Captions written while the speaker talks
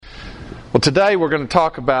Well, today we're going to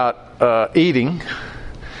talk about eating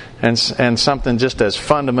and something just as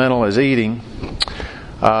fundamental as eating.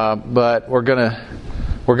 But we're going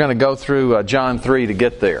to go through John 3 to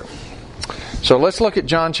get there. So let's look at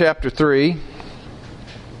John chapter 3.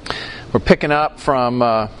 We're picking up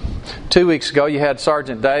from 2 weeks ago. You had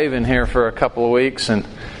Sergeant Dave in here for a couple of weeks, and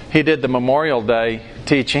he did the Memorial Day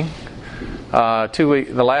teaching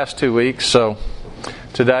the last 2 weeks. So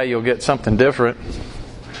today you'll get something different.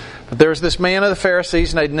 But there was this man of the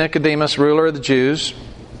Pharisees named Nicodemus, ruler of the Jews,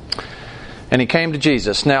 and he came to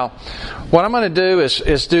Jesus. Now, what I'm going to do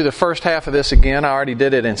is do the first half of this again. I already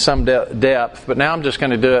did it in some depth, but now I'm just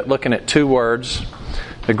going to do it looking at two words.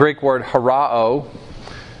 The Greek word horao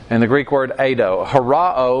and the Greek word eido.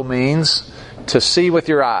 Horao means to see with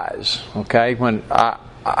your eyes, okay, when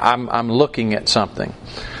I'm looking at something.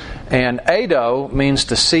 And eido means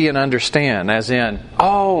to see and understand, as in,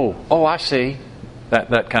 oh, I see.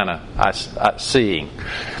 That kind of seeing.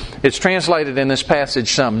 It's translated in this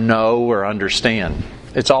passage some know or understand.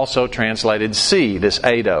 It's also translated see, this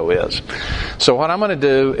eido is. So what I'm going to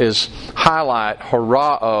do is highlight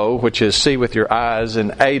horao, which is see with your eyes,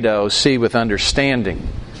 and eido, see with understanding.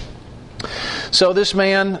 So this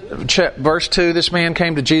man, verse 2, this man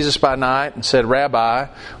came to Jesus by night and said, Rabbi,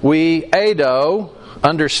 we eido,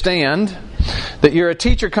 understand that you're a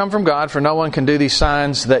teacher come from God, for no one can do these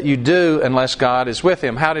signs that you do unless God is with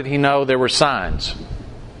him. How did he know there were signs?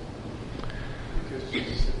 Because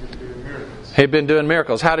Jesus had been doing miracles. He'd been doing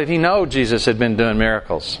miracles. How did he know Jesus had been doing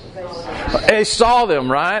miracles? They saw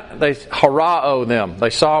them, right? They horao them. They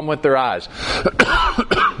saw them with their eyes.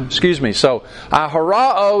 Excuse me. So, I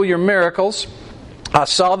horao your miracles. I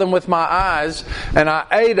saw them with my eyes. And I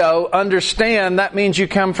eido, understand, that means you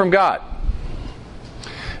come from God.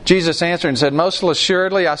 Jesus answered and said, Most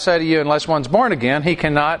assuredly I say to you, unless one's born again, he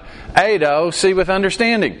cannot eido, see with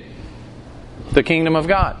understanding the kingdom of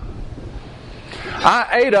God.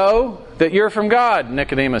 I eido that you're from God,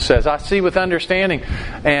 Nicodemus says. I see with understanding.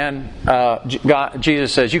 And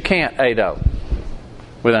Jesus says, you can't eido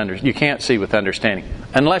you can't see with understanding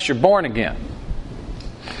unless you're born again.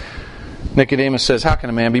 Nicodemus says, how can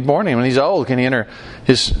a man be born again when he's old? Can he enter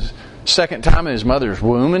his second time in his mother's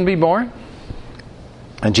womb and be born?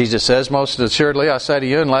 And Jesus says, most assuredly I say to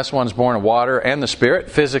you, unless one's born of water and the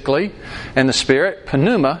Spirit, physically, and the Spirit,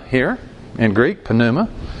 pneuma here, in Greek, pneuma,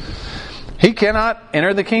 he cannot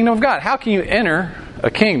enter the kingdom of God. How can you enter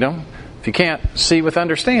a kingdom if you can't see with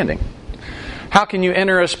understanding? How can you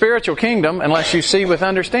enter a spiritual kingdom unless you see with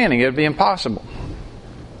understanding? It would be impossible.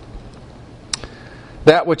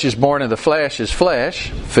 That which is born of the flesh is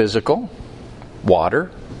flesh, physical,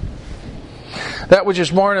 water. That which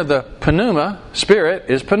is born of the pneuma, spirit,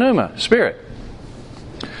 is pneuma, spirit.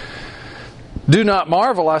 Do not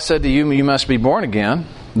marvel, I said to you, you must be born again.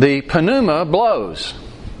 The pneuma blows.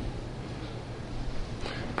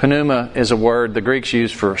 Pneuma is a word the Greeks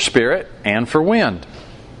use for spirit and for wind.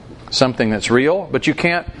 Something that's real, but you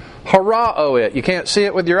can't horao it. You can't see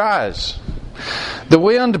it with your eyes. The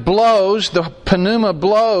wind blows, the pneuma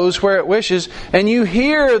blows where it wishes, and you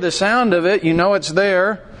hear the sound of it, you know it's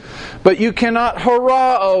there, but you cannot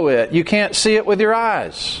horao it. You can't see it with your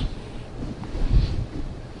eyes.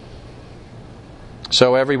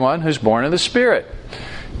 So everyone who's born of the Spirit,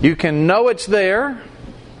 you can know it's there.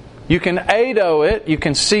 You can eido it. You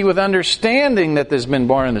can see with understanding that there's been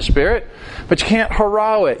born in the Spirit, but you can't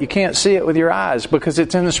horao it. You can't see it with your eyes because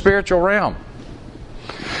it's in the spiritual realm.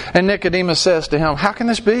 And Nicodemus says to him, how can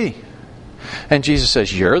this be? And Jesus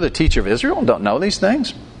says, you're the teacher of Israel and don't know these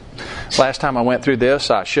things? Last time I went through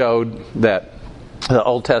this, I showed that the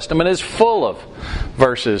Old Testament is full of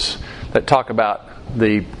verses that talk about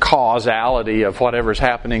the causality of whatever's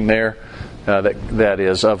happening there, that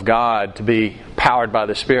is of God, to be powered by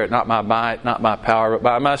the Spirit. Not my might, not my power, but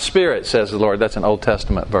by my Spirit, says the Lord. That's an Old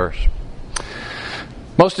Testament verse.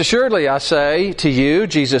 Most assuredly I say to you,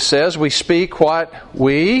 Jesus says, we speak what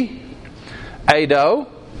we eido,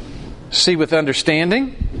 see with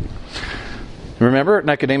understanding. Remember,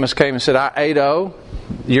 Nicodemus came and said, I eido,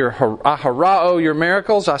 I horao your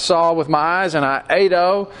miracles I saw with my eyes, and I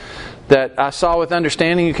eido that I saw with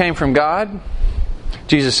understanding you came from God.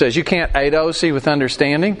 Jesus says, you can't eido, see with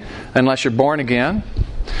understanding, unless you're born again.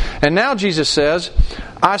 And now Jesus says,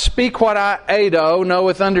 I speak what I eido, know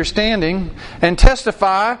with understanding, and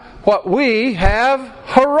testify what we have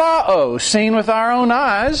horao, seen with our own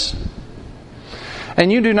eyes. And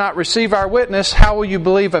you do not receive our witness. How will you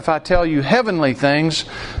believe if I tell you heavenly things?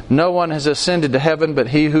 No one has ascended to heaven but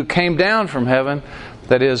he who came down from heaven,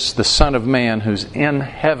 that is, the Son of Man who's in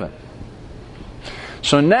heaven.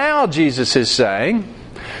 So now Jesus is saying,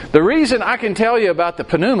 the reason I can tell you about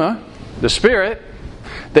the pneuma the Spirit,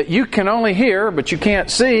 that you can only hear but you can't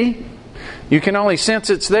see, you can only sense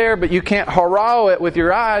it's there but you can't horao it with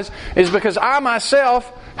your eyes, is because I myself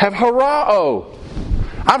have horao.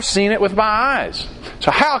 I've seen it with my eyes.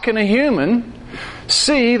 So how can a human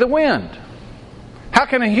see the wind? How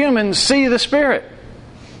can a human see the Spirit?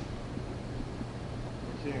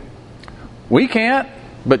 We can't,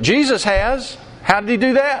 but Jesus has. How did He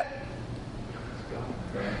do that?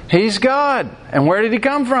 He's God. And where did He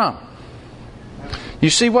come from? You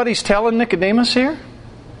see what He's telling Nicodemus here?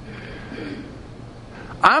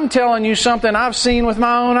 I'm telling you something I've seen with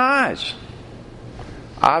my own eyes.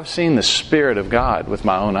 I've seen the Spirit of God with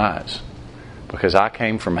my own eyes because I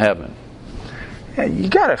came from heaven. Yeah, you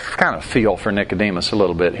got to kind of feel for Nicodemus a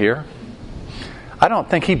little bit here. I don't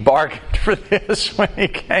think he bargained for this when he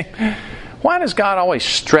came. Why does God always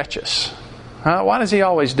stretch us? Why does He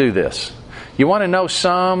always do this? You want to know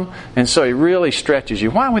some, and so He really stretches you.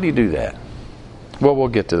 Why would He do that? Well, we'll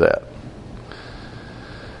get to that.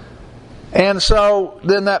 And so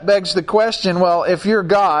then that begs the question, well, if you're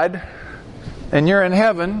God and you're in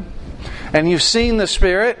heaven and you've seen the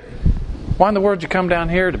Spirit, why in the world did you come down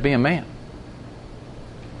here to be a man?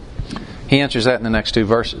 He answers that in the next two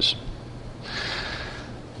verses.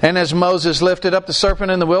 And as Moses lifted up the serpent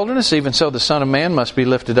in the wilderness, even so the Son of Man must be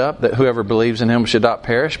lifted up, that whoever believes in Him should not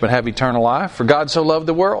perish, but have eternal life. For God so loved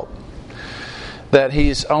the world, that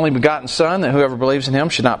His only begotten Son, that whoever believes in Him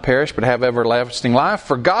should not perish, but have everlasting life.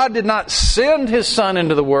 For God did not send His Son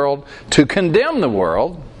into the world to condemn the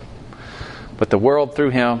world, but the world through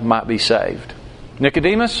Him might be saved.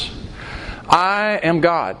 Nicodemus, I am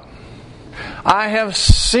God. I have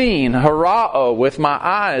seen horao with my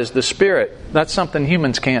eyes the Spirit. That's something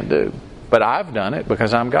humans can't do. But I've done it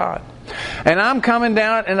because I'm God. And I'm coming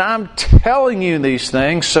down and I'm telling you these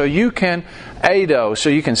things so you can ado, so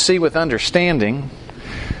you can see with understanding.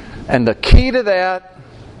 And the key to that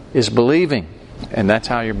is believing. And that's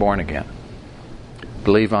how you're born again.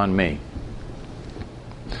 Believe on me.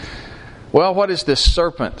 Well, what is this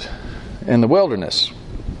serpent in the wilderness?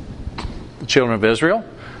 The children of Israel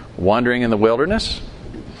wandering in the wilderness,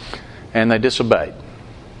 and they disobeyed.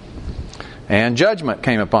 And judgment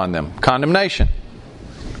came upon them. Condemnation.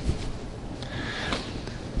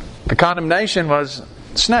 The condemnation was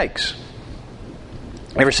snakes.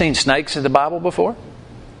 Ever seen snakes in the Bible before?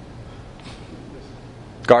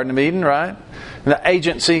 Garden of Eden, right? The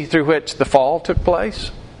agency through which the fall took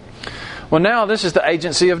place. Well, now this is the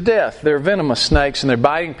agency of death. They're venomous snakes and they're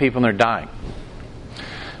biting people and they're dying.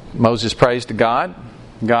 Moses prays to God.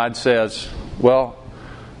 God says, well,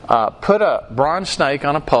 put a bronze snake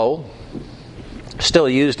on a pole, still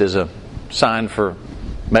used as a sign for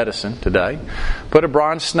medicine today. Put a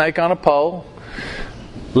bronze snake on a pole,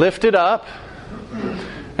 lift it up,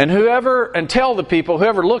 and tell the people,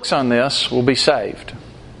 whoever looks on this will be saved.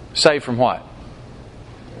 Saved from what?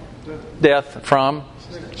 Death from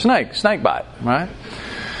snake bite, right?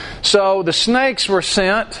 So the snakes were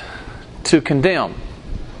sent to condemn,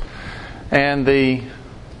 and the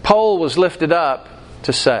pole was lifted up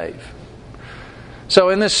to save. So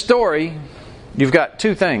in this story, you've got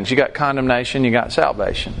two things. You got condemnation, you got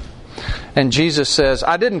salvation. And Jesus says,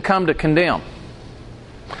 I didn't come to condemn.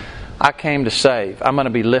 I came to save. I'm going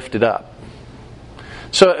to be lifted up.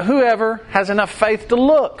 So whoever has enough faith to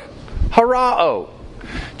look, horao,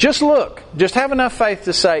 just look. Just have enough faith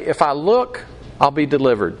to say, if I look, I'll be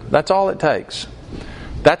delivered. That's all it takes.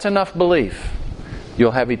 That's enough belief.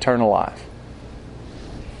 You'll have eternal life.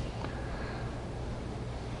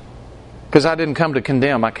 Because I didn't come to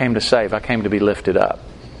condemn, I came to save. I came to be lifted up.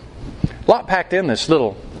 A lot packed in this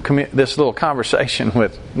little conversation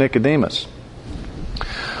with Nicodemus.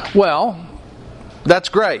 Well, that's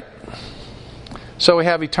great. So we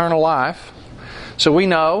have eternal life. So we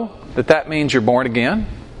know that means you're born again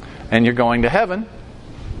and you're going to heaven.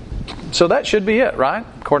 So that should be it, right?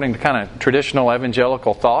 According to kind of traditional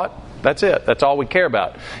evangelical thought. That's it. That's all we care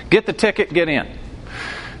about. Get the ticket, get in.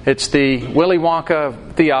 It's the Willy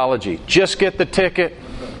Wonka theology. Just get the ticket,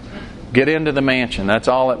 get into the mansion. That's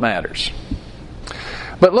all that matters.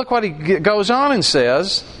 But look what he goes on and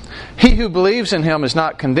says. He who believes in Him is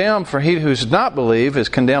not condemned, for he who does not believe is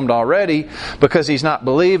condemned already, because he's not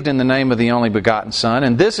believed in the name of the only begotten Son.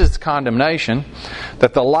 And this is condemnation,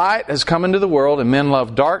 that the light has come into the world, and men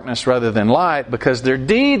love darkness rather than light, because their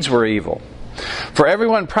deeds were evil. For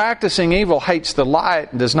everyone practicing evil hates the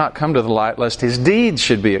light and does not come to the light, lest his deeds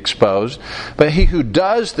should be exposed. But he who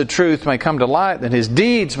does the truth may come to light, that his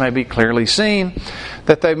deeds may be clearly seen,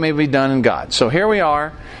 that they may be done in God. So here we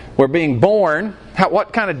are. We're being born.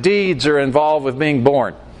 What kind of deeds are involved with being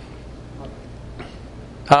born?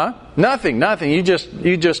 Huh? Nothing. You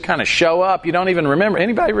just kind of show up. You don't even remember.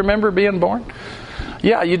 Anybody remember being born?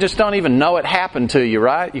 Yeah, you just don't even know it happened to you,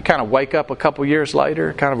 right? You kind of wake up a couple years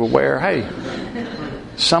later, kind of aware, hey,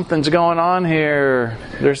 something's going on here.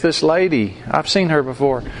 There's this lady. I've seen her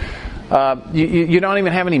before. You don't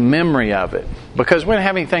even have any memory of it because we don't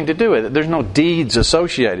have anything to do with it. There's no deeds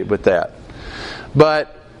associated with that.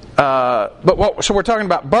 So we're talking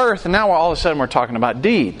about birth, and now all of a sudden we're talking about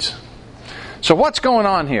deeds. So what's going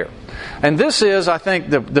on here? And this is, I think,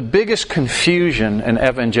 the biggest confusion in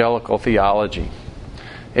evangelical theology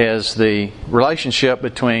is the relationship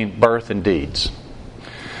between birth and deeds.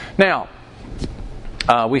 Now,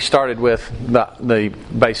 we started with the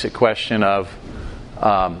basic question of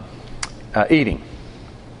eating.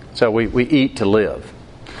 So we eat to live.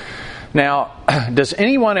 Now, does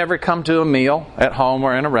anyone ever come to a meal at home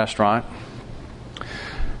or in a restaurant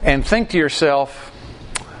and think to yourself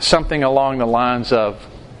something along the lines of,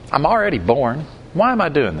 I'm already born. Why am I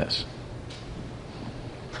doing this?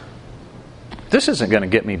 This isn't going to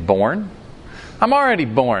get me born. I'm already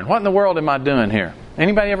born. What in the world am I doing here?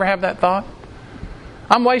 Anybody ever have that thought?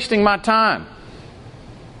 I'm wasting my time.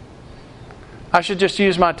 I should just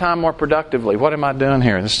use my time more productively. What am I doing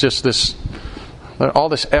here? It's just this, all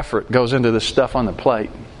this effort goes into this stuff on the plate.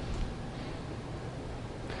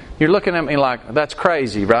 You're looking at me like, that's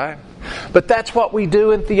crazy, right? But that's what we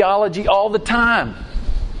do in theology all the time.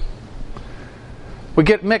 We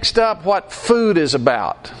get mixed up what food is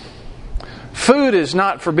about. Food is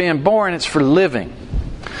not for being born, it's for living.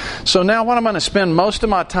 So now what I'm going to spend most of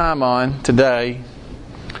my time on today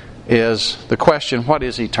is the question, what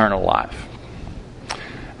is eternal life?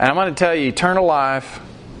 And I'm going to tell you, eternal life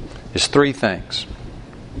is three things.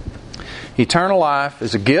 Eternal life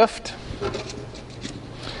is a gift.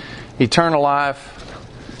 Eternal life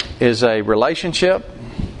is a relationship.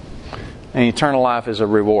 And eternal life is a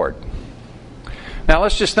reward. Now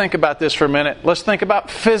let's just think about this for a minute. Let's think about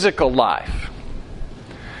physical life.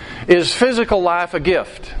 Is physical life a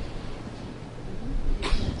gift?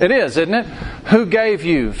 It is, isn't it? Who gave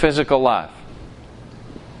you physical life?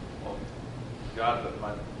 God, but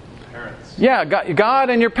my parents. Yeah, God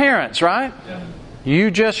and your parents, right? Yeah.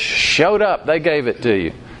 You just showed up. They gave it to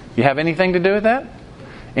you. You have anything to do with that?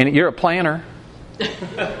 And you're a planner.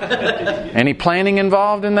 Any planning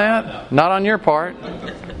involved in that? No. Not on your part.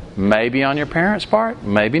 Maybe on your parents' part.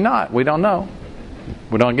 Maybe not. We don't know.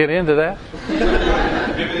 We don't get into that.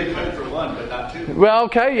 Maybe they could for one, but not two. Well,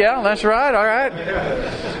 okay, yeah, that's right. All right.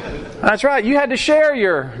 That's right. You had to share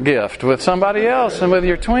your gift with somebody else and with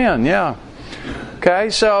your twin. Yeah. Okay,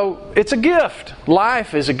 so it's a gift.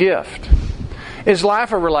 Life is a gift. Is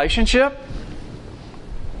life a relationship?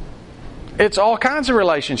 It's all kinds of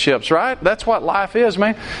relationships, right? That's what life is,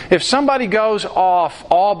 man. If somebody goes off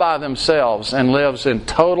all by themselves and lives in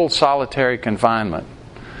total solitary confinement,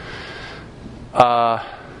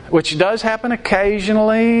 which does happen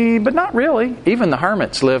occasionally, but not really. Even the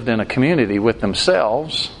hermits lived in a community with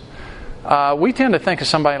themselves. We tend to think of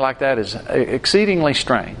somebody like that as exceedingly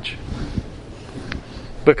strange.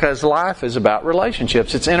 Because life is about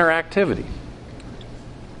relationships. It's interactivity.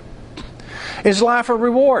 Is life a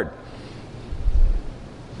reward?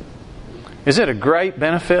 Is it a great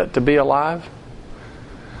benefit to be alive?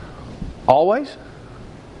 Always?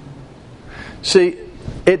 See,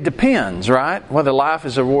 it depends, right? Whether life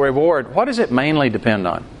is a reward. What does it mainly depend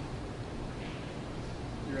on?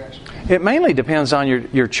 It mainly depends on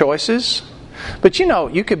your choices. But you know,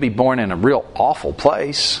 you could be born in a real awful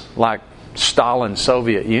place, like Stalin's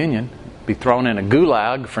Soviet Union, be thrown in a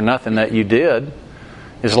gulag for nothing that you did.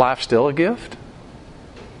 Is life still a gift?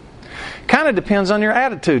 Kind of depends on your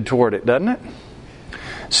attitude toward it, doesn't it?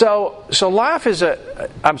 So life is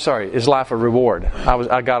is life a reward?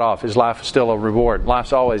 I got off. Is life still a reward?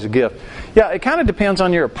 Life's always a gift. Yeah, it kind of depends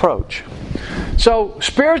on your approach. So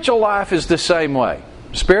spiritual life is the same way.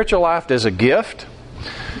 Spiritual life is a gift.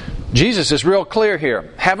 Jesus is real clear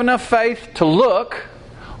here. Have enough faith to look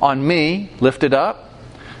on me lifted up.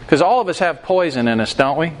 Because all of us have poison in us,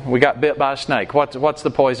 don't we? We got bit by a snake. What's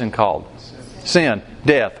the poison called? Sin.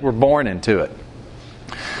 Death. We're born into it.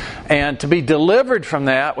 And to be delivered from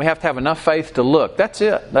that, we have to have enough faith to look. That's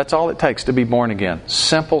it. That's all it takes to be born again.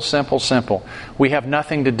 Simple, simple, simple. We have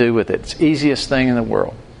nothing to do with it. It's the easiest thing in the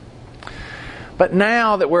world. But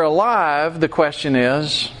now that we're alive, the question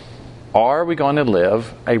is, are we going to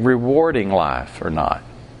live a rewarding life or not?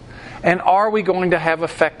 And are we going to have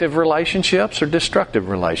effective relationships or destructive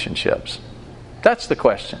relationships? That's the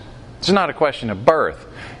question. It's not a question of birth.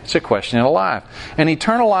 It's a question of life. And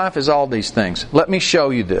eternal life is all these things. Let me show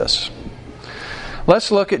you this. Let's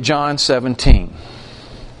look at John 17.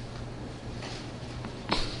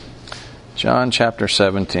 John chapter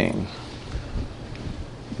 17.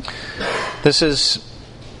 This is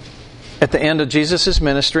at the end of Jesus'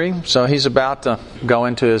 ministry, so he's about to go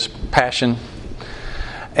into his passion.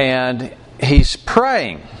 And he's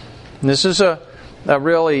praying. This is a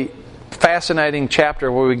really fascinating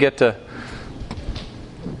chapter where we get to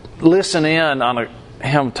listen in on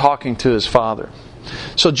him talking to his Father.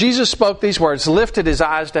 So Jesus spoke these words, lifted his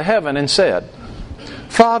eyes to heaven and said,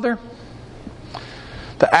 Father,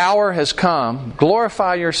 the hour has come.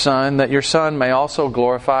 Glorify your Son, that your Son may also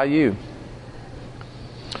glorify you.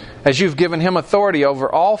 As you've given him authority over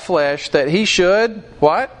all flesh, that he should,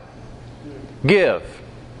 what? Give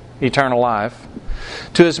eternal life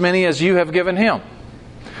to as many as you have given him.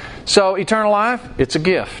 So, eternal life, it's a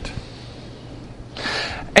gift.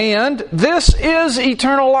 And this is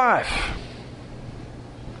eternal life,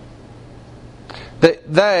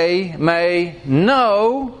 that they may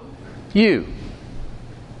know you.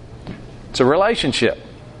 It's a relationship.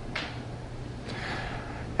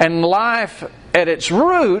 And life at its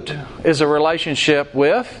root is a relationship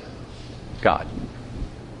with God.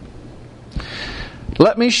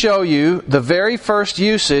 Let me show you the very first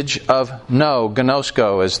usage of know,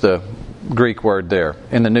 gnosko is the Greek word there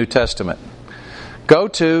in the New Testament. Go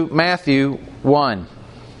to Matthew 1,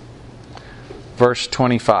 verse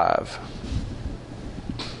 25.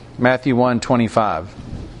 Matthew 1:25.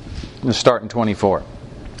 Let's start in 24.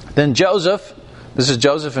 Then Joseph, this is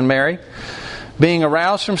Joseph and Mary, being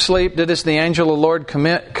aroused from sleep, did as the angel of the Lord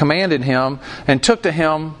commanded him, and took to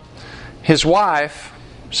him his wife.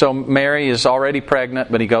 So Mary is already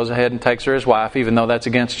pregnant, but he goes ahead and takes her as wife, even though that's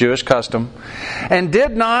against Jewish custom, and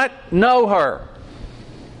did not know her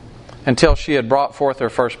until she had brought forth her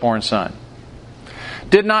firstborn son.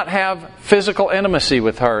 Did not have physical intimacy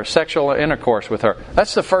with her, sexual intercourse with her.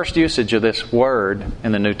 That's the first usage of this word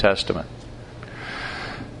in the New Testament.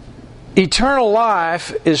 Eternal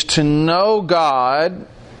life is to know God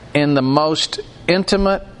in the most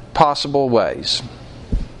intimate possible ways.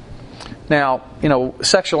 Now,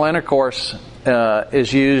 sexual intercourse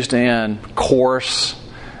is used in coarse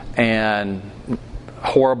and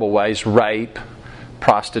horrible ways, rape,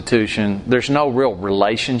 prostitution. There's no real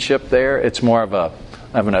relationship there. It's more of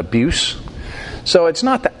an abuse. So it's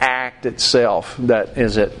not the act itself that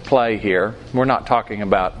is at play here. We're not talking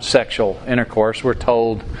about sexual intercourse. We're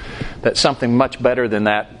told that something much better than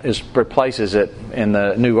that replaces it in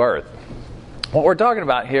the new earth. What we're talking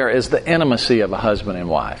about here is the intimacy of a husband and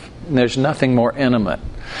wife. And there's nothing more intimate.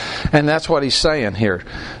 And that's what he's saying here.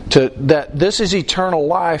 That this is eternal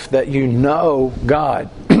life, that you know God.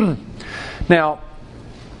 Now,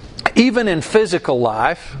 even in physical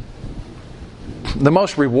life, the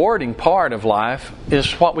most rewarding part of life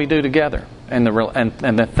is what we do together and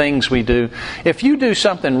the things we do. If you do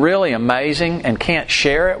something really amazing and can't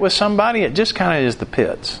share it with somebody, it just kind of is the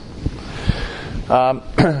pits.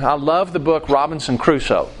 I love the book Robinson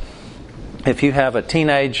Crusoe. If you have a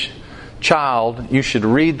teenage child, you should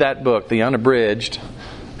read that book, the unabridged,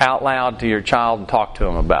 out loud to your child and talk to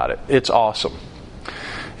them about it. It's awesome.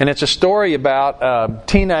 And it's a story about a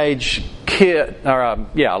teenage kid,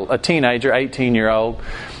 a teenager, 18-year-old,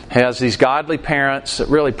 has these godly parents that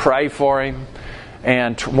really pray for him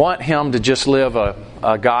and want him to just live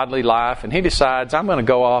a godly life. And he decides, I'm going to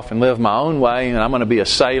go off and live my own way, and I'm going to be a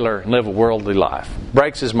sailor and live a worldly life.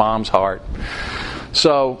 Breaks his mom's heart.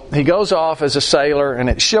 So he goes off as a sailor, and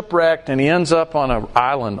it's shipwrecked, and he ends up on an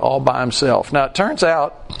island all by himself. Now, it turns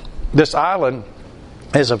out this island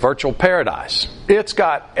is a virtual paradise. It's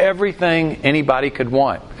got everything anybody could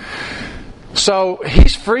want. So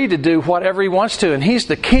he's free to do whatever he wants to, and he's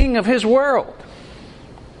the king of his world.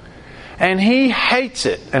 And he hates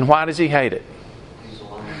it. And why does he hate it?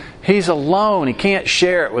 He's alone. He can't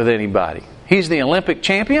share it with anybody. He's the Olympic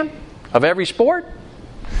champion of every sport.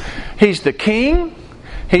 He's the king.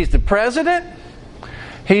 He's the president.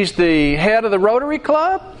 He's the head of the Rotary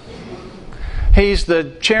Club. He's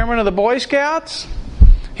the chairman of the Boy Scouts.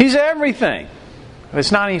 He's everything.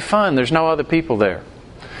 It's not any fun. There's no other people there.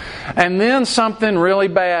 And then something really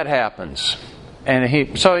bad happens. And he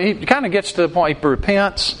kind of gets to the point, he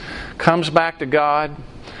repents, comes back to God,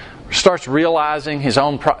 starts realizing his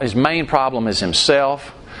main problem is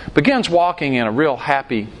himself, begins walking in a real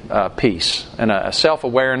happy peace and a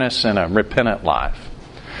self-awareness and a repentant life.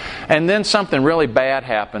 And then something really bad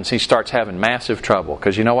happens. He starts having massive trouble.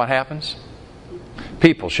 Because you know what happens?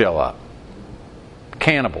 People show up.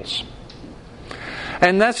 Cannibals.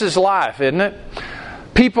 And that's his life, isn't it?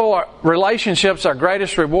 Relationships are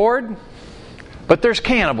greatest reward, but there's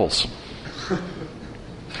cannibals.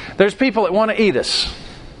 There's people that want to eat us.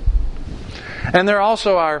 And they're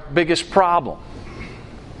also our biggest problem.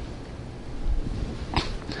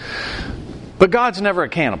 But God's never a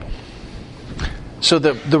cannibal. So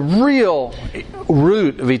the real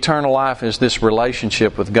root of eternal life is this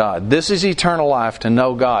relationship with God. This is eternal life, to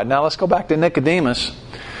know God. Now let's go back to Nicodemus.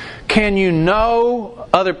 Can you know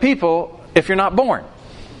other people if you're not born?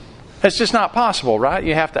 It's just not possible, right?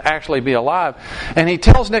 You have to actually be alive. And he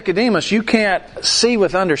tells Nicodemus, you can't see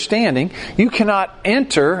with understanding. You cannot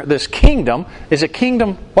enter this kingdom. Is a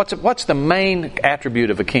kingdom, what's the main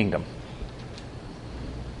attribute of a kingdom?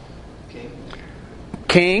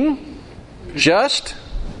 King. Just.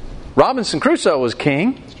 Robinson Crusoe was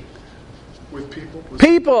king. With people?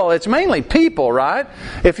 People. It's mainly people, right?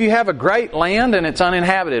 If you have a great land and it's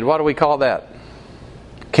uninhabited, what do we call that?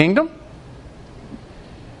 Kingdom?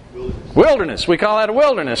 Wilderness. We call that a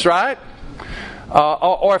wilderness, right?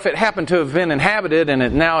 Or if it happened to have been inhabited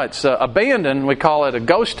and now it's abandoned, we call it a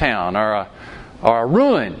ghost town or a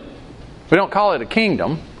ruin. We don't call it a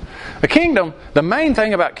kingdom. A kingdom, the main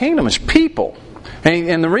thing about kingdom is people.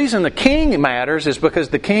 And the reason the king matters is because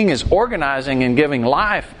the king is organizing and giving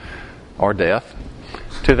life or death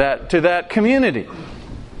to that community.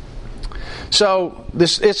 So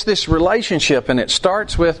it's this relationship, and it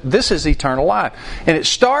starts with, this is eternal life. And it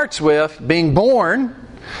starts with being born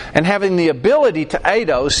and having the ability to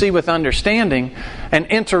eidos, see with understanding, and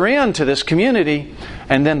enter into this community,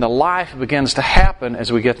 and then the life begins to happen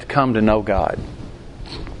as we get to come to know God.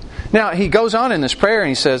 Now, he goes on in this prayer and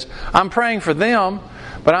he says, I'm praying for them,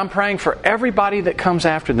 but I'm praying for everybody that comes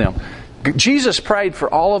after them. Jesus prayed for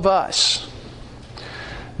all of us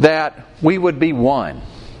that we would be one.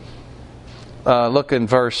 Look in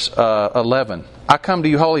verse 11. I come to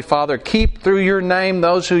you, Holy Father, keep through your name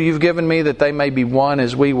those who you've given me, that they may be one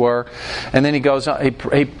as we were. And then he goes on, he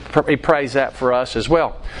prays that for us as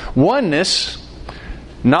well. Oneness,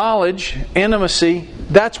 knowledge, intimacy,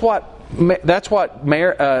 that's what Matthew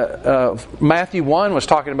 1 was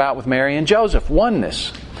talking about with Mary and Joseph.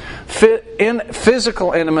 Oneness.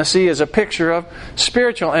 Physical intimacy is a picture of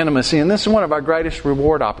spiritual intimacy, and this is one of our greatest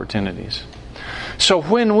reward opportunities. So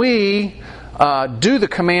when we do the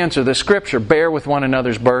commands of the Scripture, bear with one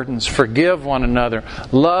another's burdens, forgive one another,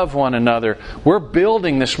 love one another, we're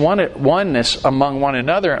building this oneness among one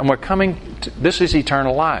another, and we're coming to, this is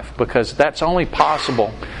eternal life, because that's only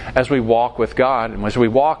possible as we walk with God. And as we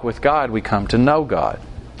walk with God, we come to know God.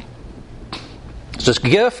 It's a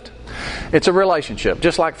gift. It's a relationship,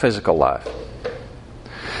 just like physical life.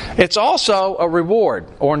 It's also a reward,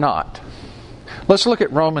 or not. Let's look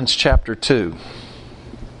at Romans chapter 2.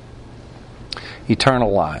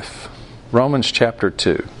 Eternal life. Romans chapter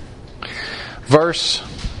 2. Verse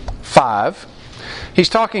 5. He's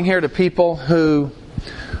talking here to people who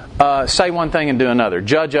say one thing and do another.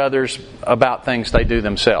 Judge others about things they do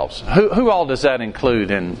themselves. Who all does that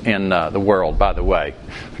include in the world, by the way?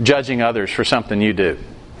 Judging others for something you do.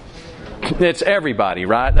 It's everybody,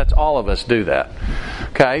 right? That's all of us do that.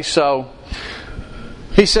 Okay, so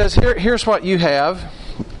he says, here's what you have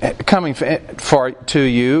coming to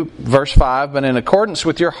you, verse 5, but in accordance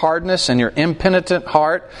with your hardness and your impenitent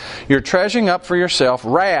heart, you're treasuring up for yourself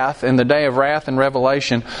wrath in the day of wrath and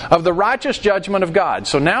revelation of the righteous judgment of God.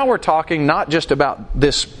 So now we're talking not just about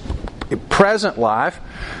this present life.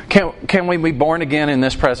 Can we be born again in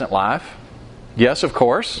this present life? Yes, of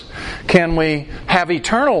course. Can we have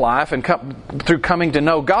eternal life and through coming to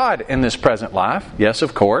know God in this present life? Yes,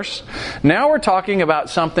 of course. Now we're talking about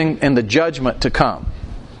something in the judgment to come.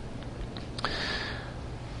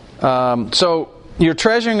 So you're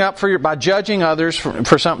treasuring up by judging others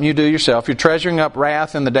for something you do yourself. You're treasuring up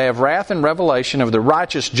wrath in the day of wrath and revelation of the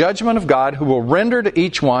righteous judgment of God, who will render to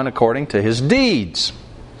each one according to his deeds.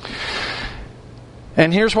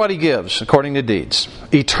 And here's what he gives according to deeds.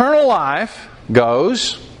 Eternal life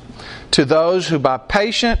goes to those who by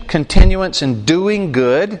patient continuance in doing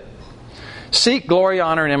good seek glory,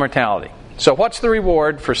 honor, and immortality. So what's the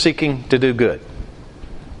reward for seeking to do good?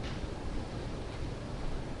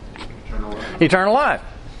 Eternal life.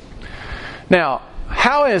 Now,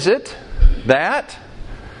 how is it that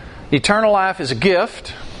eternal life is a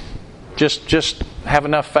gift? Just have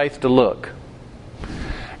enough faith to look.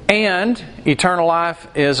 And eternal life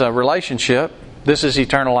is a relationship. This is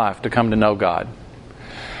eternal life, to come to know God.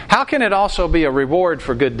 How can it also be a reward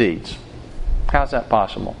for good deeds? How's that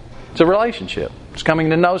possible? It's a relationship. It's coming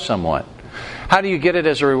to know someone. How do you get it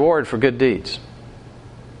as a reward for good deeds?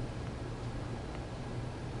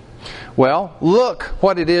 Well, look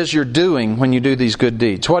what it is you're doing when you do these good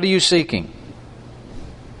deeds. What are you seeking?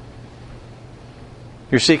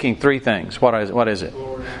 You're seeking three things. What is it?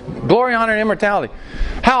 Glory, honor, and immortality.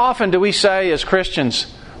 How often do we say as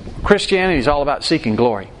Christians, Christianity is all about seeking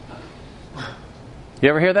glory? You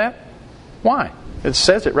ever hear that? Why? It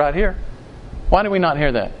says it right here. Why do we not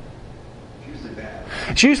hear that?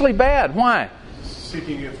 It's usually bad. Why?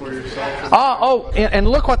 Seeking it for yourself. And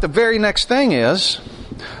look what the very next thing is.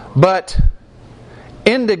 But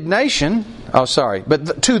indignation,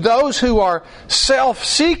 but to those who are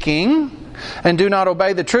self-seeking and do not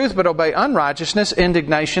obey the truth but obey unrighteousness,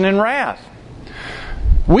 indignation and wrath.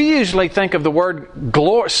 We usually think of the word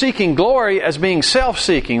seeking glory as being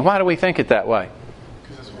self-seeking. Why do we think it that way?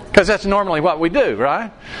 Because that's normally what we do,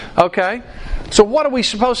 right? Okay. So what are we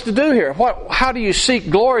supposed to do here? How do you seek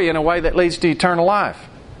glory in a way that leads to eternal life?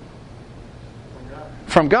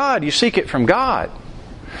 From God. You seek it from God.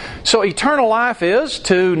 So eternal life is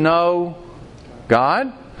to know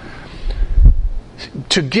God.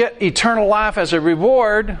 To get eternal life as a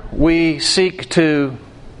reward, we seek to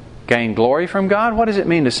gain glory from God. What does it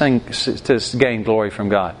mean to gain glory from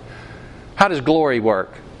God? How does glory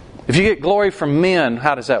work? If you get glory from men,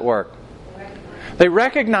 how does that work? They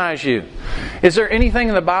recognize you. Is there anything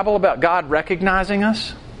in the Bible about God recognizing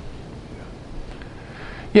us?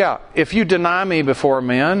 Yeah, if you deny me before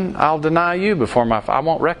men, I'll deny you before I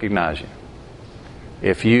won't recognize you.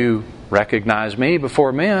 If you recognize me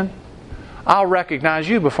before men, I'll recognize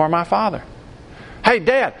you before my Father. Hey,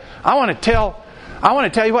 Dad, I want to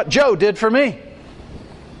tell you what Joe did for me.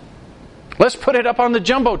 Let's put it up on the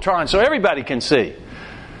Jumbotron so everybody can see.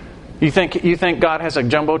 You think God has a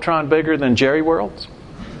Jumbotron bigger than Jerry World's?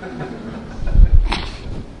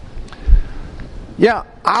 Yeah,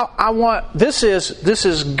 this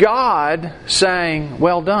is God saying,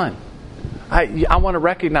 well done. I want to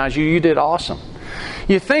recognize you. You did awesome.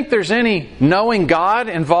 You think there's any knowing God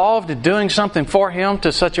involved in doing something for Him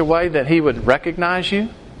to such a way that He would recognize you?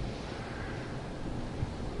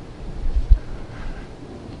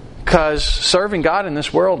 Because serving God in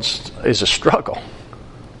this world is a struggle.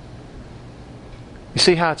 You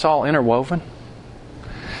see how it's all interwoven?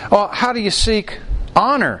 Well, how do you seek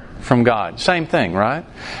honor from God? Same thing, right?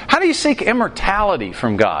 How do you seek immortality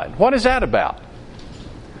from God? What is that about?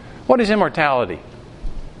 What is immortality?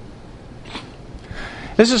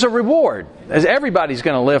 This is a reward. As everybody's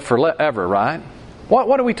going to live forever, right?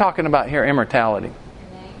 What are we talking about here? Immortality.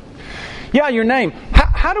 Yeah, your name.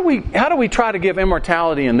 How do we try to give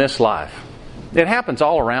immortality in this life? It happens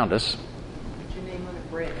all around us. Put your name on a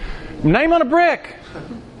brick. Name on a brick.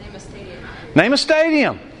 Name a stadium. Name a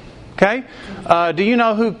stadium. Okay. Do you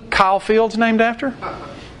know who Kyle Field's named after?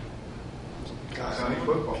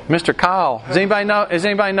 Mr. Kyle. Does anybody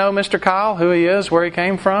know Mr. Kyle? Who he is? Where he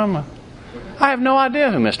came from? I have no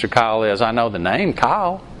idea who Mr. Kyle is. I know the name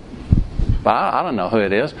Kyle, but I don't know who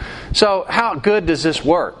it is. So how good does this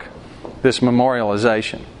work? This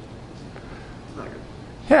memorialization.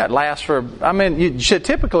 Yeah, it lasts for.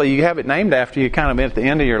 Typically you have it named after you, kind of at the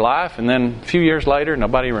end of your life, and then a few years later,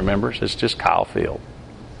 nobody remembers. It's just Kyle Field.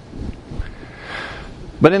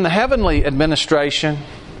 But in the heavenly administration,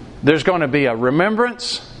 there's going to be a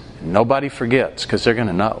remembrance. Nobody forgets because they're going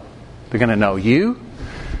to know. They're going to know you,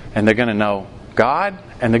 and they're going to know God,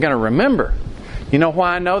 and they're going to remember. You know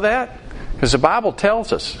why I know that? Because the Bible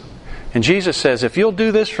tells us. And Jesus says, if you'll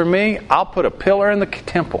do this for me, I'll put a pillar in the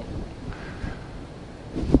temple.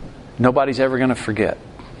 Nobody's ever going to forget.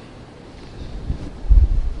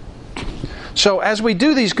 So as we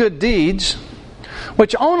do these good deeds,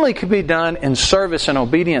 which only can be done in service and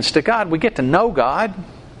obedience to God, we get to know God.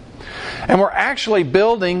 And we're actually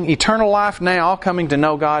building eternal life now, coming to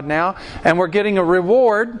know God now. And we're getting a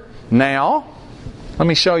reward now. Let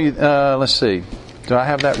me show you. Let's see. Do I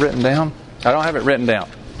have that written down? I don't have it written down.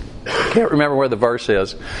 Can't remember where the verse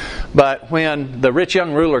is. But when the rich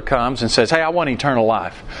young ruler comes and says, hey, I want eternal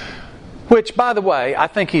life. Which, by the way, I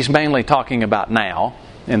think he's mainly talking about now,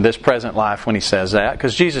 in this present life when he says that.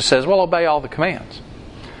 Because Jesus says, well, obey all the commands.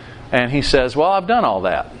 And he says, well, I've done all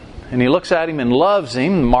that. And he looks at him and loves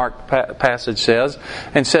him, the Mark passage says,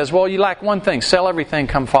 and says, well, you lack one thing. Sell everything,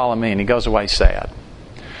 come follow me. And he goes away sad.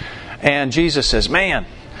 And Jesus says, man,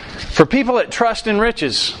 for people that trust in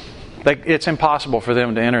riches, it's impossible for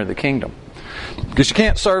them to enter the kingdom. Because you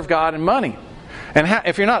can't serve God and money. And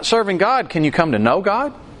if you're not serving God, can you come to know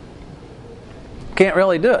God? Can't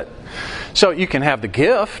really do it. So you can have the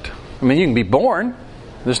gift. I mean, you can be born.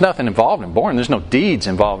 There's nothing involved in born. There's no deeds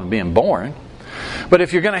involved in being born. But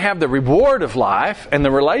if you're going to have the reward of life and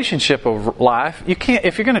the relationship of life, you can't.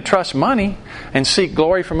 If you're going to trust money and seek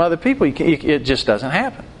glory from other people, it just doesn't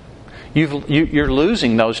happen. You're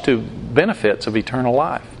losing those two benefits of eternal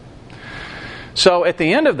life. So at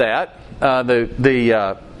the end of that,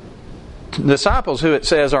 the disciples, who it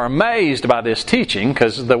says are amazed by this teaching,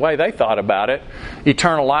 because the way they thought about it,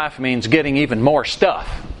 eternal life means getting even more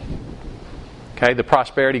stuff. Okay, the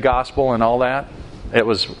prosperity gospel and all that. It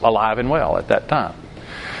was alive and well at that time.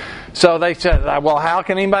 So they said, well, how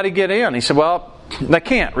can anybody get in? He said, well, they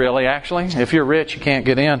can't really, actually. If you're rich, you can't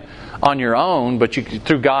get in on your own, but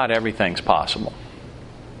through God, everything's possible.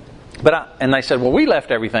 And they said, well, we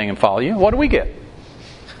left everything and follow you. What do we get?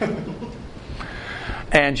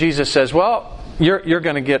 And Jesus says, well, you're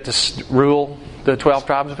going to get to rule the 12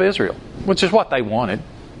 tribes of Israel, which is what they wanted.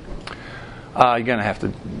 You're going to have to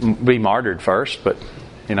be martyred first, but,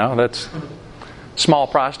 that's a small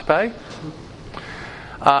price to pay.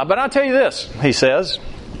 But I'll tell you this, he says,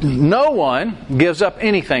 no one gives up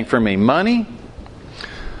anything for me. Money,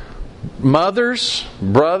 mothers,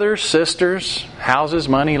 brothers, sisters, houses,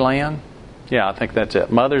 money, land. Yeah, I think that's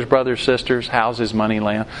it. Mothers, brothers, sisters, houses, money,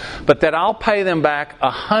 land. But that I'll pay them back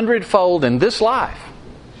 100-fold in this life.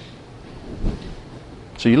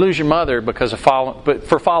 So you lose your mother because of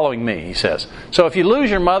for following me, he says. So if you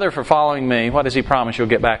lose your mother for following me, what does he promise you'll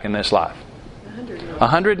get back in this life?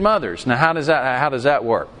 100 mothers. Now how does that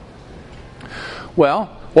work? Well,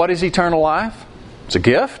 what is eternal life? It's a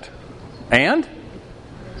gift and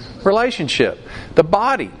relationship. The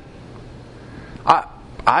body.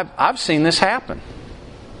 I've seen this happen.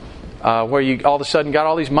 Where you all of a sudden got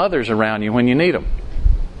all these mothers around you when you need them.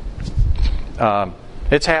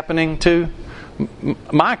 It's happening to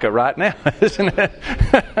Micah right now, isn't it?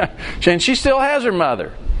 And she still has her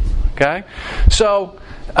mother. Okay? So,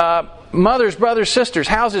 mothers, brothers, sisters,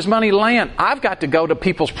 houses, money, land. I've got to go to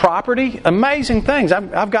people's property. Amazing things.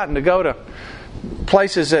 I've gotten to go to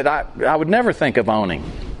places that I would never think of owning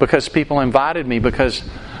because people invited me because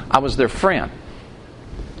I was their friend.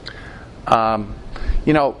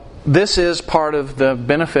 This is part of the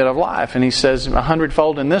benefit of life. And he says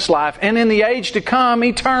 100-fold in this life and in the age to come,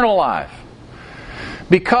 eternal life.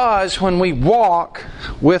 Because when we walk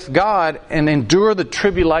with God and endure the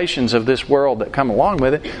tribulations of this world that come along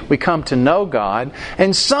with it, we come to know God.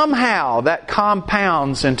 And somehow that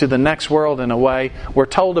compounds into the next world in a way we're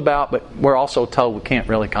told about, but we're also told we can't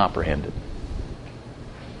really comprehend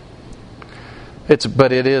it.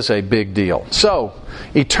 But it is a big deal. So,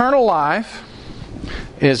 eternal life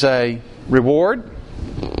is a reward.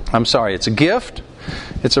 It's a gift.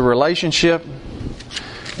 It's a relationship.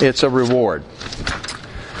 It's a reward.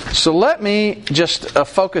 So let me just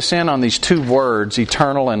focus in on these two words,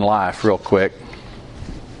 eternal and life, real quick.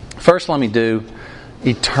 First, let me do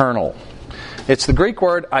eternal. It's the Greek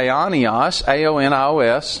word aionios,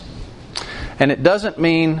 A-O-N-I-O-S, and it doesn't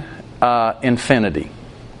mean infinity.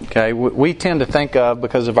 Okay, we tend to think of,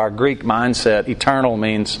 because of our Greek mindset, eternal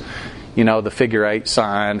means, the figure 8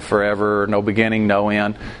 sign, forever, no beginning, no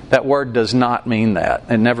end. That word does not mean that.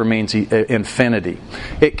 It never means infinity.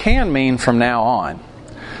 It can mean from now on.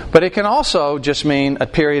 But it can also just mean a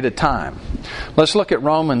period of time. Let's look at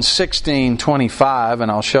Romans 16:25,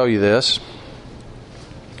 and I'll show you this.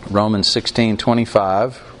 Romans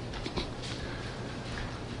 16:25.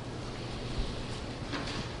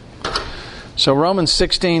 So Romans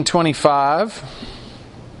 16:25.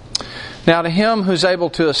 Now to him who's able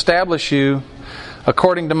to establish you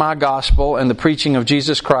according to my gospel and the preaching of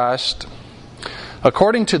Jesus Christ,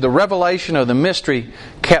 according to the revelation of the mystery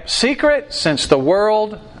kept secret since the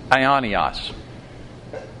world aionios.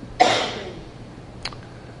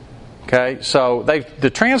 Okay, so the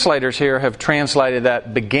translators here have translated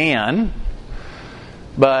that began,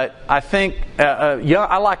 but I think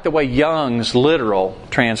I like the way Young's literal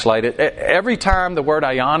translate it. Every time the word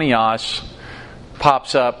aionios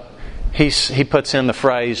pops up, he puts in the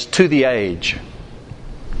phrase to the age.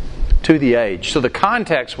 To the age. So the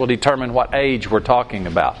context will determine what age we're talking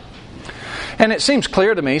about. And it seems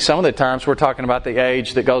clear to me some of the times we're talking about the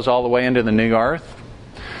age that goes all the way into the new earth.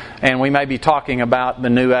 And we may be talking about the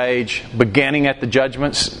new age beginning at the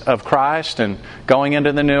judgments of Christ and going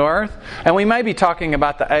into the new earth. And we may be talking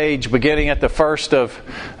about the age beginning at the first of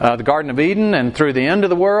the Garden of Eden and through the end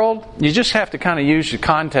of the world. You just have to kind of use the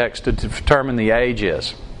context to determine the age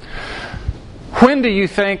is. When do you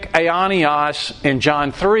think aionios in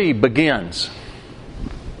John 3 begins?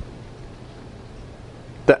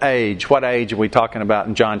 The age. What age are we talking about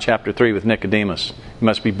in John chapter 3 with Nicodemus? You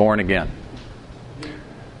must be born again.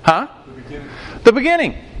 Huh? The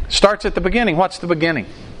beginning. Starts at the beginning. What's the beginning?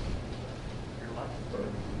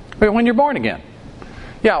 When you're born again.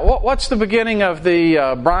 Yeah, what's the beginning of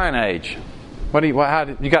the Brian age? You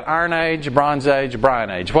got Iron Age, Bronze Age, Brian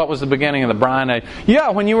Age. What was the beginning of the Brian Age?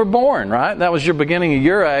 Yeah, when you were born, right? That was your beginning of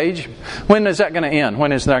your age. When is that going to end?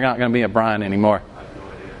 When is there not going to be a Brian anymore?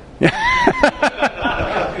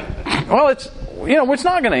 Well, it's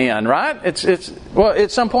not going to end, right? Well,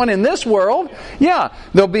 at some point in this world,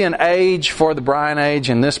 there'll be an age for the Brian age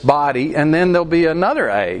in this body, and then there'll be another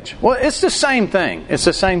age. Well, it's the same thing. It's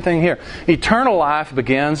the same thing here. Eternal life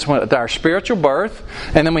begins with our spiritual birth,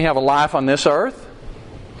 and then we have a life on this earth,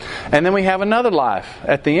 and then we have another life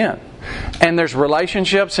at the end. And there's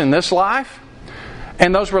relationships in this life,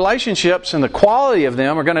 and those relationships and the quality of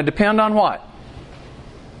them are going to depend on what?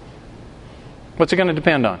 What's it going to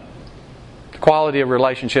depend on? The quality of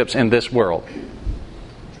relationships in this world.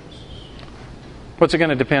 What's it going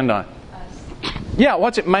to depend on? Us. Yeah,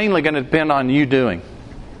 what's it mainly going to depend on you doing?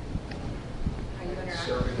 How you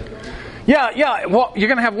interact. Yeah. Well, you're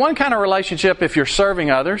going to have one kind of relationship if you're serving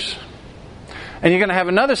others. And you're going to have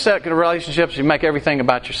another set of relationships if you make everything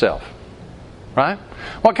about yourself. Right?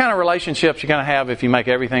 What kind of relationships are you going to have if you make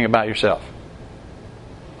everything about yourself?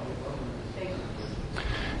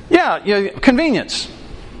 Convenience.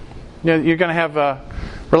 You're going to have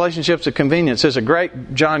relationships of convenience. There's a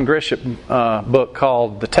great John Grisham book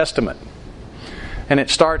called The Testament. And it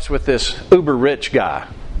starts with this uber rich guy.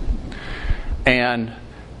 And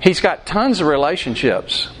he's got tons of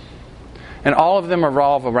relationships. And all of them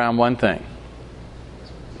revolve around one thing.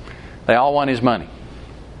 They all want his money.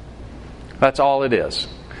 That's all it is.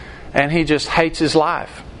 And he just hates his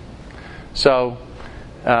life. So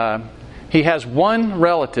he has one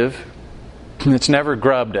relative that's never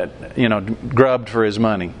grubbed for his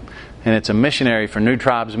money. And it's a missionary for New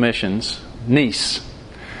Tribes Missions, niece.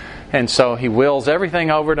 And so he wills everything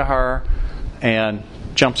over to her and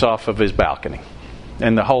jumps off of his balcony.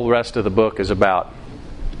 And the whole rest of the book is about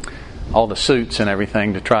all the suits and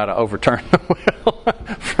everything to try to overturn the will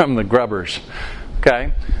from the grubbers.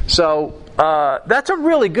 Okay? So that's a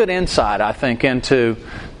really good insight, I think, into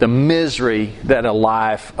the misery that a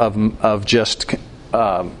life of just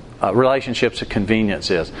relationships of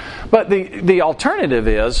convenience is. But the alternative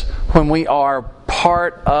is when we are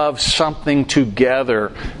part of something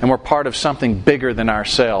together and we're part of something bigger than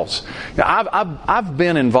ourselves. I've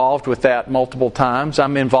been involved with that multiple times.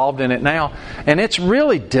 I'm involved in it now, and it's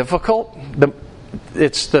really difficult.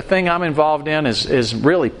 The thing I'm involved in is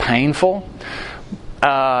really painful.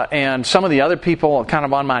 And some of the other people kind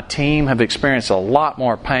of on my team have experienced a lot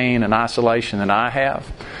more pain and isolation than I have.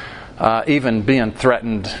 Even being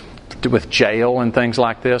threatened with jail and things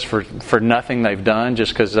like this for nothing they've done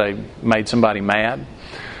just because they made somebody mad.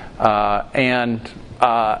 It's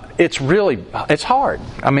hard.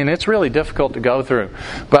 I mean, it's really difficult to go through.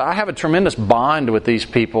 But I have a tremendous bond with these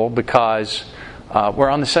people because we're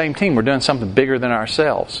on the same team. We're doing something bigger than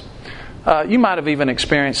ourselves. You might have even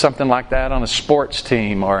experienced something like that on a sports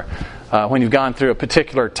team or when you've gone through a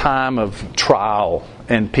particular time of trial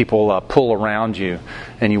and people pull around you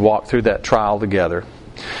and you walk through that trial together.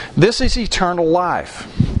 This is eternal life.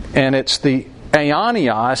 And it's the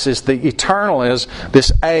aionios, is the eternal, is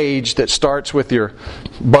this age that starts with your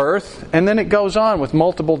birth and then it goes on with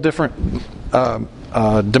multiple different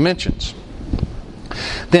dimensions.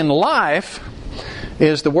 Then life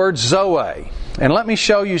is the word zoe. And let me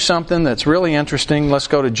show you something that's really interesting. Let's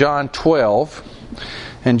go to John 12.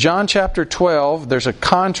 In John chapter 12, there's a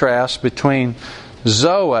contrast between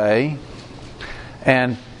Zoe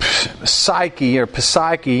and psyche or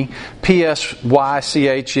psyche,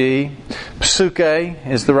 P-S-Y-C-H-E. Psyche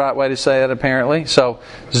is the right way to say it apparently. So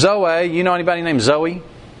Zoe, you know anybody named Zoe?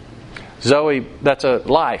 Zoe, that's a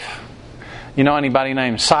life. You know anybody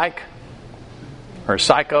named Psych? Or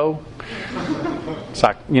Psycho?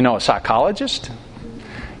 You know a psychologist?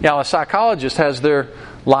 Yeah, a psychologist has their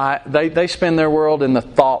life. They spend their world in the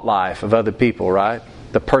thought life of other people, right?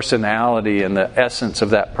 The personality and the essence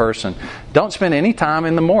of that person. Don't spend any time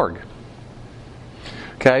in the morgue.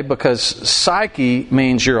 Okay, because psyche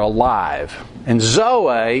means you're alive. And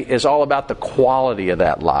Zoe is all about the quality of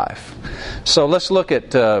that life. So let's look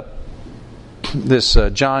at this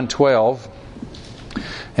John 12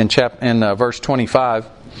 and verse 25.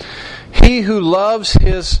 He who loves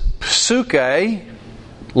his psyche,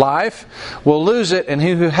 life, will lose it, and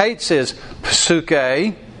he who hates his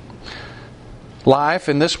psyche, life,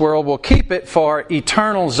 in this world will keep it for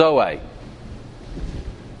eternal Zoe.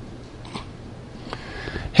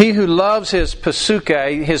 He who loves his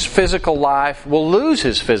psyche, his physical life, will lose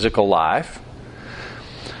his physical life.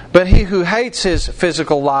 But he who hates his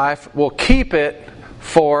physical life will keep it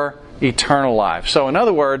for eternal life. So in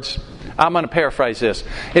other words, I'm going to paraphrase this.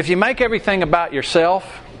 If you make everything about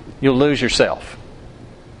yourself, you'll lose yourself.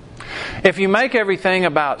 If you make everything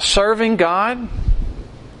about serving God,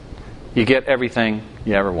 you get everything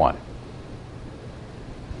you ever wanted.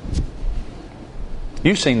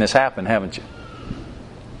 You've seen this happen, haven't you?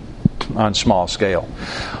 on small scale.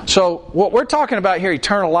 So what we're talking about here,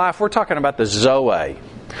 eternal life, we're talking about the Zoe.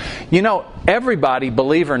 You know, everybody,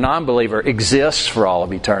 believer, non-believer, exists for all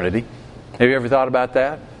of eternity. Have you ever thought about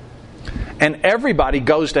that? And everybody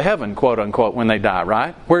goes to heaven, quote unquote, when they die,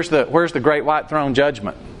 right? Where's the great white throne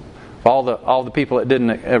judgment? All the people that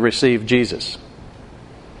didn't receive Jesus.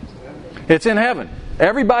 It's in heaven.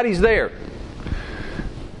 Everybody's there.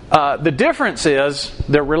 The difference is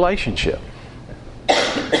their relationship.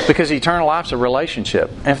 Because eternal life's a relationship.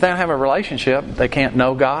 And if they don't have a relationship, they can't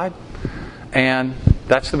know God. And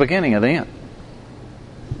that's the beginning of the end.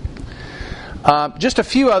 Just a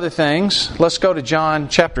few other things. Let's go to John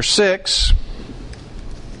chapter 6.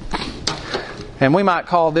 And we might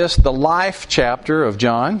call this the life chapter of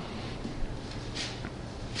John.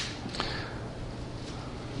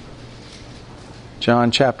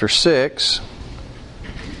 John chapter 6.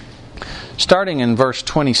 Starting in verse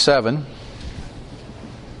 27.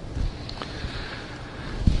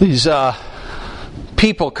 These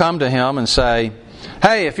people come to him and say,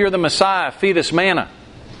 "Hey, if you're the Messiah, feed us manna.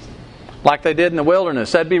 Like they did in the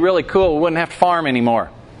wilderness. That'd be really cool. We wouldn't have to farm anymore.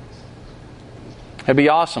 It'd be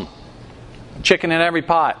awesome. Chicken in every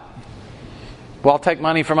pot. Well, I'll take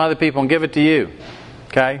money from other people and give it to you."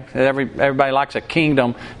 Okay? Everybody likes a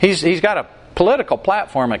kingdom. He's got a political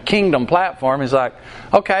platform, a kingdom platform. He's like,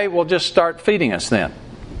 okay, well, just start feeding us then.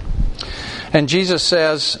 And Jesus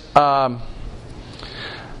says,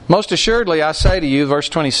 "Most assuredly, I say to you," verse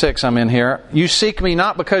 26 I'm in here, "you seek me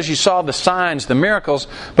not because you saw the signs, the miracles,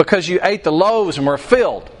 because you ate the loaves and were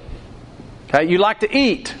filled." Okay? You like to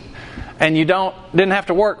eat, and you didn't have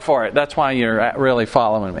to work for it. That's why you're really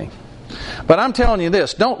following me. But I'm telling you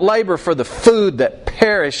this, don't labor for the food that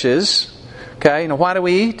perishes. Okay? Now, why do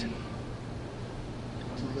we eat?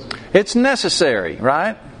 It's necessary,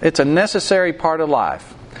 right? It's a necessary part of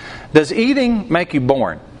life. Does eating make you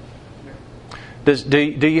born? Do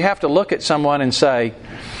you have to look at someone and say,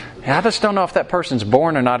 "I just don't know if that person's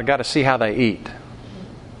born or not. I've got to see how they eat."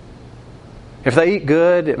 If they eat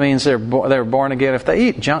good, it means they're born again. If they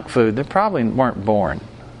eat junk food, they probably weren't born.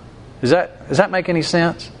 Does that make any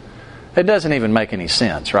sense? It doesn't even make any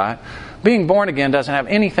sense, right? Being born again doesn't have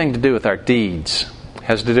anything to do with our deeds. It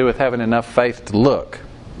has to do with having enough faith to look.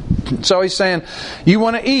 So he's saying, you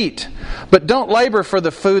want to eat, but don't labor for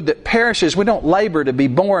the food that perishes. We don't labor to be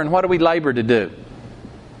born. What do we labor to do?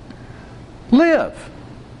 Live.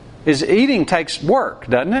 Eating takes work,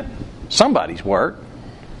 doesn't it? Somebody's work.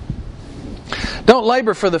 Don't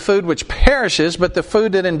labor for the food which perishes, but the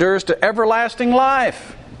food that endures to everlasting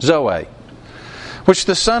life. Zoe. Which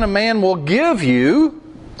the Son of Man will give you.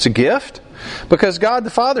 It's a gift. Because God the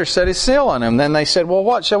Father set His seal on him. Then they said, well,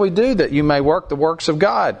 what shall we do that you may work the works of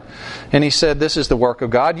God? And He said, this is the work of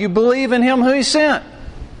God. You believe in Him who He sent.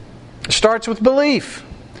 It starts with belief.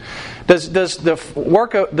 Does the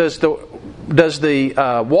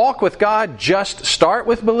walk with God just start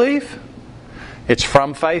with belief? It's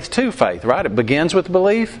from faith to faith, right? It begins with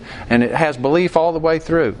belief, and it has belief all the way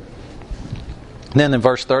through. Then in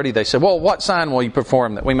verse 30 they said, well, what sign will you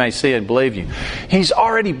perform that we may see and believe you? He's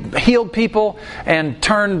already healed people and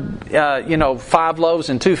turned 5 loaves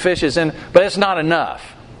and 2 fishes in, but it's not enough.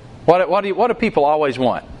 What do people always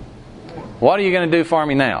want? What are you going to do for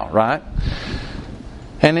me now, right?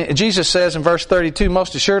 And Jesus says in verse 32,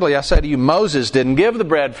 most assuredly I say to you, Moses didn't give the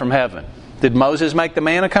bread from heaven. Did Moses make the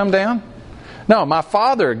manna come down? No, my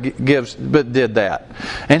Father did that.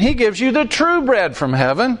 And He gives you the true bread from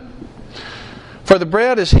heaven. For the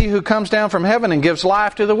bread is He who comes down from heaven and gives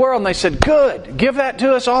life to the world. And they said, good, give that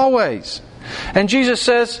to us always. And Jesus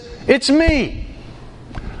says, it's me.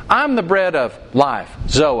 I'm the bread of life,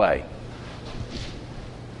 Zoe.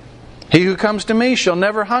 He who comes to me shall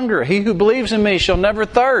never hunger. He who believes in me shall never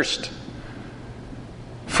thirst.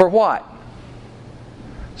 For what?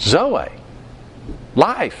 Zoe.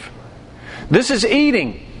 Life. This is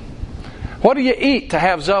eating. What do you eat to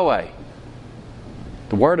have Zoe?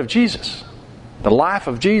 The Word of Jesus. The life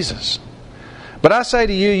of Jesus. But I say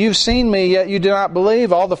to you, you've seen me, yet you do not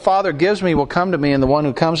believe. All the Father gives me will come to me, and the one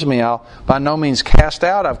who comes to me I'll by no means cast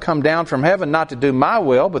out. I've come down from heaven not to do my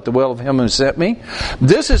will, but the will of Him who sent me.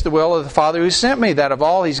 This is the will of the Father who sent me, that of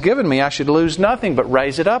all He's given me I should lose nothing, but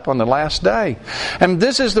raise it up on the last day. And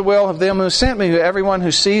this is the will of them who sent me, who everyone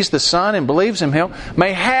who sees the Son and believes in Him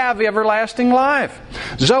may have everlasting life.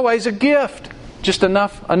 Zoe's a gift. Just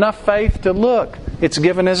enough faith to look. It's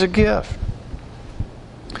given as a gift.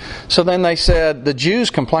 So then they said, the Jews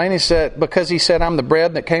complained. He said, because He said, I'm the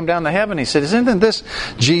bread that came down to heaven. He said, isn't this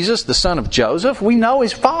Jesus, the son of Joseph? We know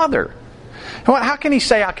His father. How can He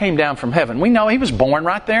say, I came down from heaven? We know He was born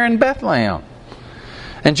right there in Bethlehem.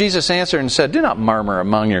 And Jesus answered and said, "Do not murmur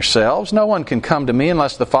among yourselves. No one can come to me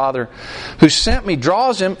unless the Father who sent me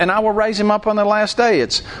draws him, and I will raise him up on the last day.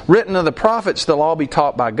 It's written of the prophets, they'll all be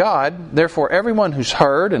taught by God. Therefore, everyone who's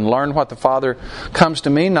heard and learned what the Father comes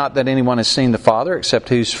to me, not that anyone has seen the Father, except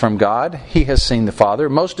who's from God. He has seen the Father.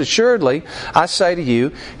 Most assuredly, I say to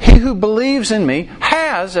you, he who believes in me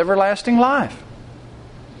has everlasting life.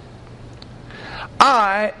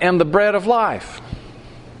 I am the bread of life.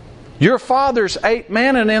 Your fathers ate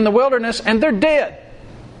manna in the wilderness, and they're dead.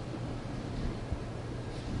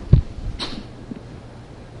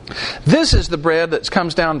 This is the bread that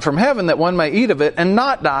comes down from heaven, that one may eat of it and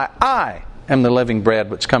not die. I am the living bread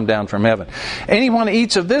which come down from heaven. Anyone who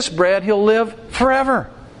eats of this bread, he'll live forever.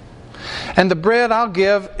 And the bread I'll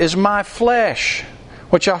give is my flesh,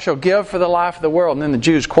 which I shall give for the life of the world." And then the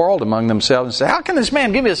Jews quarreled among themselves and said, "How can this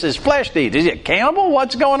man give us his flesh to eat? Is he a cannibal?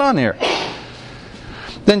 What's going on here?"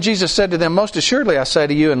 Then Jesus said to them, "Most assuredly I say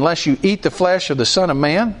to you, unless you eat the flesh of the Son of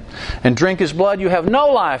Man and drink His blood, you have no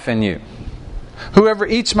life in you. Whoever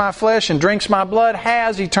eats my flesh and drinks my blood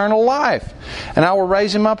has eternal life, and I will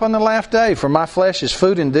raise him up on the last day. For my flesh is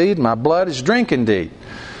food indeed, and my blood is drink indeed.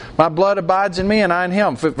 My blood abides in me, and I in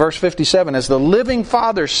him." Verse 57, "As the living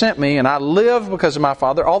Father sent me, and I live because of my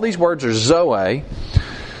Father." All these words are Zoe.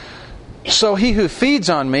 "So he who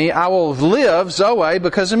feeds on me, I will live, Zoe,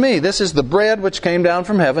 because of me. This is the bread which came down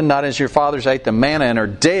from heaven, not as your fathers ate the manna and are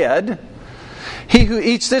dead. He who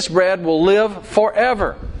eats this bread will live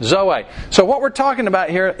forever." Zoe. So what we're talking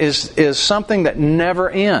about here is something that never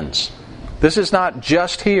ends. This is not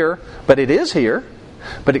just here, but it is here,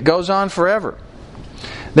 but it goes on forever.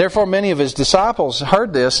 Therefore many of his disciples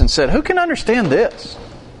heard this and said, "Who can understand this?"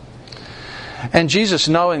 And Jesus,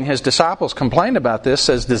 knowing his disciples complained about this,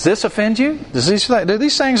 says, "Does this offend you? Do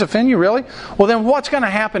these things offend you really? Well, then what's going to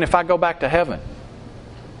happen if I go back to heaven?"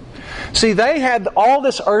 See, they had all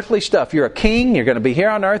this earthly stuff. You're a king, you're going to be here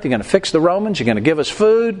on earth, you're going to fix the Romans, you're going to give us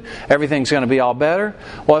food, everything's going to be all better.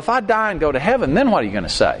 Well, if I die and go to heaven, then what are you going to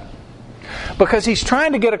say? Because he's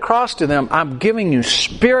trying to get across to them, I'm giving you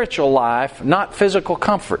spiritual life, not physical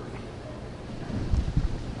comfort.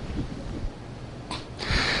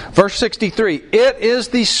 Verse 63, "It is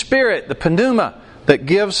the Spirit, the pneuma, that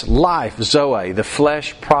gives life, Zoe. The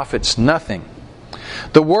flesh profits nothing.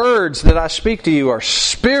 The words that I speak to you are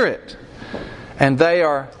spirit, and they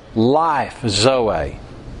are life, Zoe."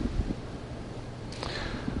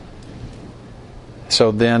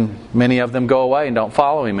 So then many of them go away and don't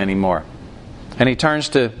follow him anymore. And he turns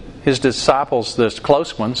to his disciples, the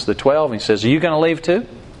close ones, the 12, and he says, "Are you going to leave too?"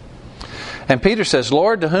 And Peter says,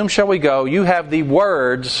 "Lord, to whom shall we go? You have the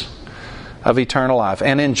words of eternal life."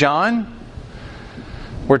 And in John,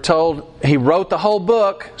 we're told he wrote the whole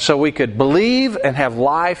book so we could believe and have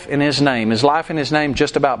life in His name. Is life in His name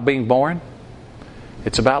just about being born?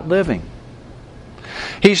 It's about living.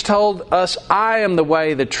 He's told us, "I am the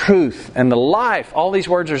way, the truth, and the life." All these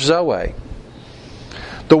words are Zoe.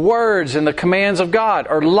 The words and the commands of God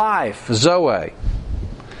are life, Zoe.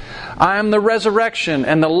 "I am the resurrection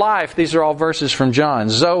and the life." These are all verses from John,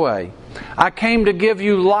 Zoe. "I came to give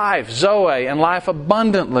you life, Zoe, and life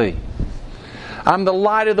abundantly. I'm the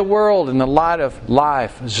light of the world and the light of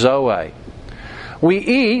life, Zoe." We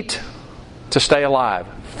eat to stay alive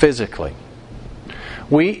physically.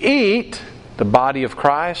 We eat the body of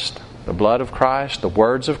Christ, the blood of Christ, the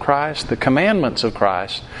words of Christ, the commandments of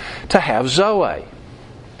Christ, to have Zoe.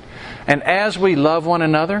 And as we love one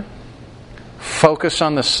another, focus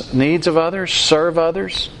on the needs of others, serve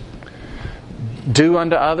others, do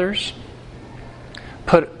unto others,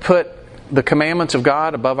 put the commandments of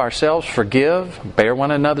God above ourselves, forgive, bear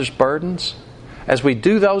one another's burdens. As we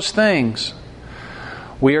do those things,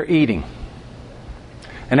 we are eating.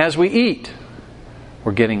 And as we eat,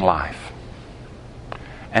 we're getting life.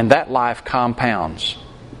 And that life compounds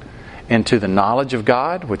into the knowledge of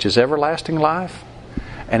God, which is everlasting life,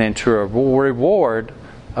 and into a reward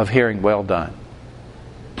of hearing "well done,"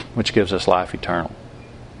 which gives us life eternal.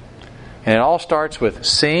 And it all starts with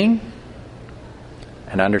seeing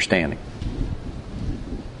and understanding.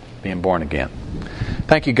 Being born again.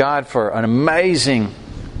 Thank you, God, for an amazing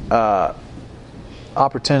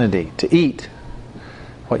opportunity to eat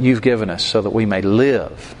what You've given us so that we may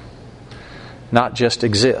live, not just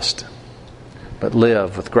exist, but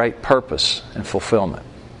live with great purpose and fulfillment.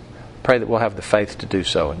 Pray that we'll have the faith to do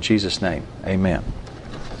so. In Jesus' name, amen.